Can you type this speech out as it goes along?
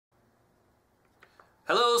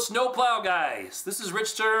Hello Snow Plow guys, this is Rich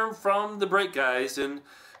Sturm from the Brake Guys, and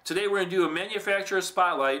today we're going to do a manufacturer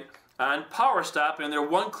spotlight on Power Stop and their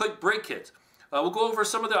one-click brake kit. We'll go over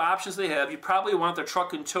some of the options they have. You probably want their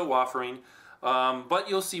truck and tow offering, but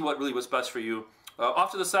you'll see what's best for you.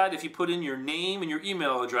 Off to the side, if you put in your name and your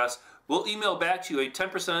email address, we'll email back to you a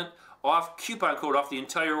 10% off coupon code off the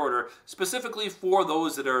entire order, specifically for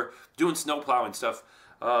those that are doing snow plowing stuff.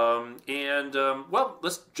 Well,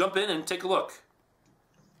 let's jump in and take a look.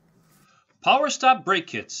 Power Stop brake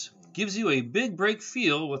kits gives you a big brake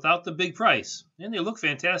feel without the big price, and they look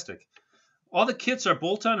fantastic. All the kits are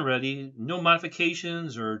bolt-on ready, no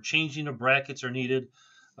modifications or changing of brackets are needed,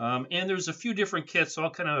 and there's a few different kits, so I'll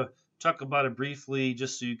kind of talk about it briefly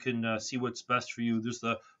just so you can see what's best for you. There's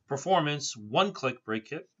the Performance one-click brake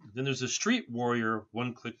kit, then there's the Street Warrior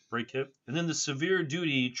one-click brake kit, and then the Severe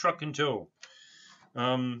Duty Truck and Tow.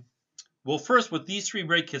 Well, first, with these three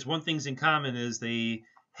brake kits, one thing's in common is they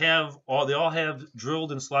all have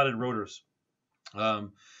drilled and slotted rotors.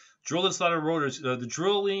 Drilled and slotted rotors. The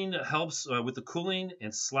drilling helps with the cooling,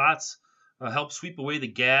 and slots help sweep away the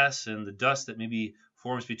gas and the dust that maybe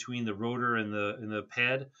forms between the rotor and the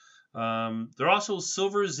pad. They're also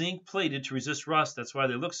silver zinc plated to resist rust. That's why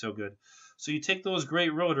they look so good. So you take those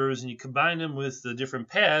great rotors and you combine them with the different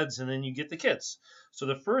pads, and then you get the kits. So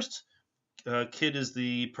the first kit is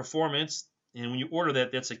the Performance. And when you order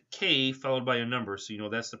that, that's a K followed by a number, so you know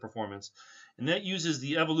that's the Performance. And that uses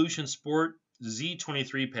the Evolution Sport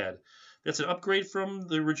Z23 pad. That's an upgrade from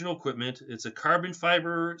the original equipment. It's a carbon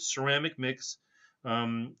fiber ceramic mix.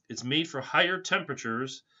 It's made for higher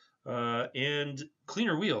temperatures and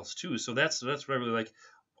cleaner wheels too. So that's what I really like.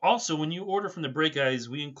 Also, when you order from the Brake Guys,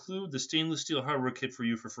 we include the stainless steel hardware kit for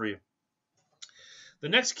you for free. The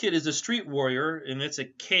next kit is the Street Warrior, and it's a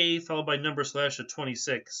K followed by number / a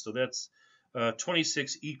 26. So that's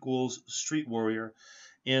 26 equals Street Warrior.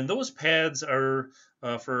 And those pads are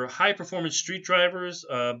for high performance street drivers,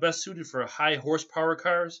 best suited for high horsepower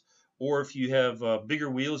cars, or if you have bigger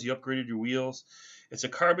wheels, you upgraded your wheels. It's a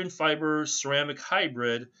carbon fiber ceramic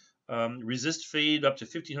hybrid, resist fade up to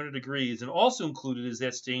 1500 degrees, and also included is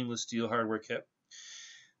that stainless steel hardware kit.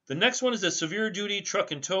 The next one is the Severe Duty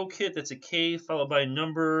Truck and Tow kit. That's a K followed by a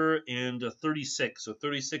number and a 36. So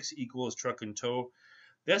 36 equals Truck and Tow.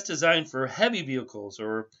 That's designed for heavy vehicles,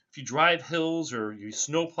 or if you drive hills or you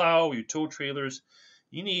snow plow or you tow trailers,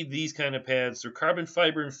 you need these kind of pads. They're carbon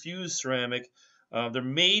fiber infused ceramic. They're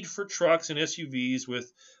made for trucks and SUVs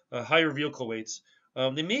with higher vehicle weights.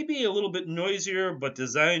 They may be a little bit noisier, but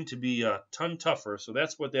designed to be a ton tougher. So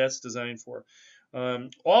that's what that's designed for.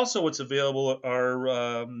 Also, what's available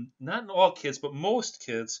are, not in all kits, but most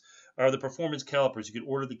kits, are the Performance calipers. You can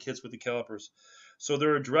order the kits with the calipers. So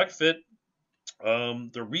they're a direct fit.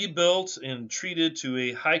 They're rebuilt and treated to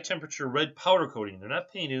a high temperature red powder coating. They're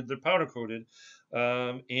not painted, they're powder coated,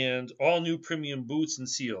 and all new premium boots and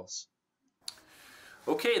seals.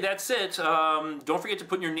 Okay, that's it. Don't forget to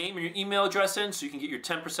put your name and your email address in so you can get your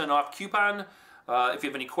 10% off coupon. If you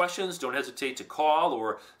have any questions, don't hesitate to call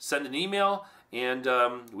or send an email, and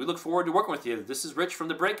we look forward to working with you. This is Rich from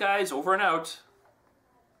the Brake Guys, over and out.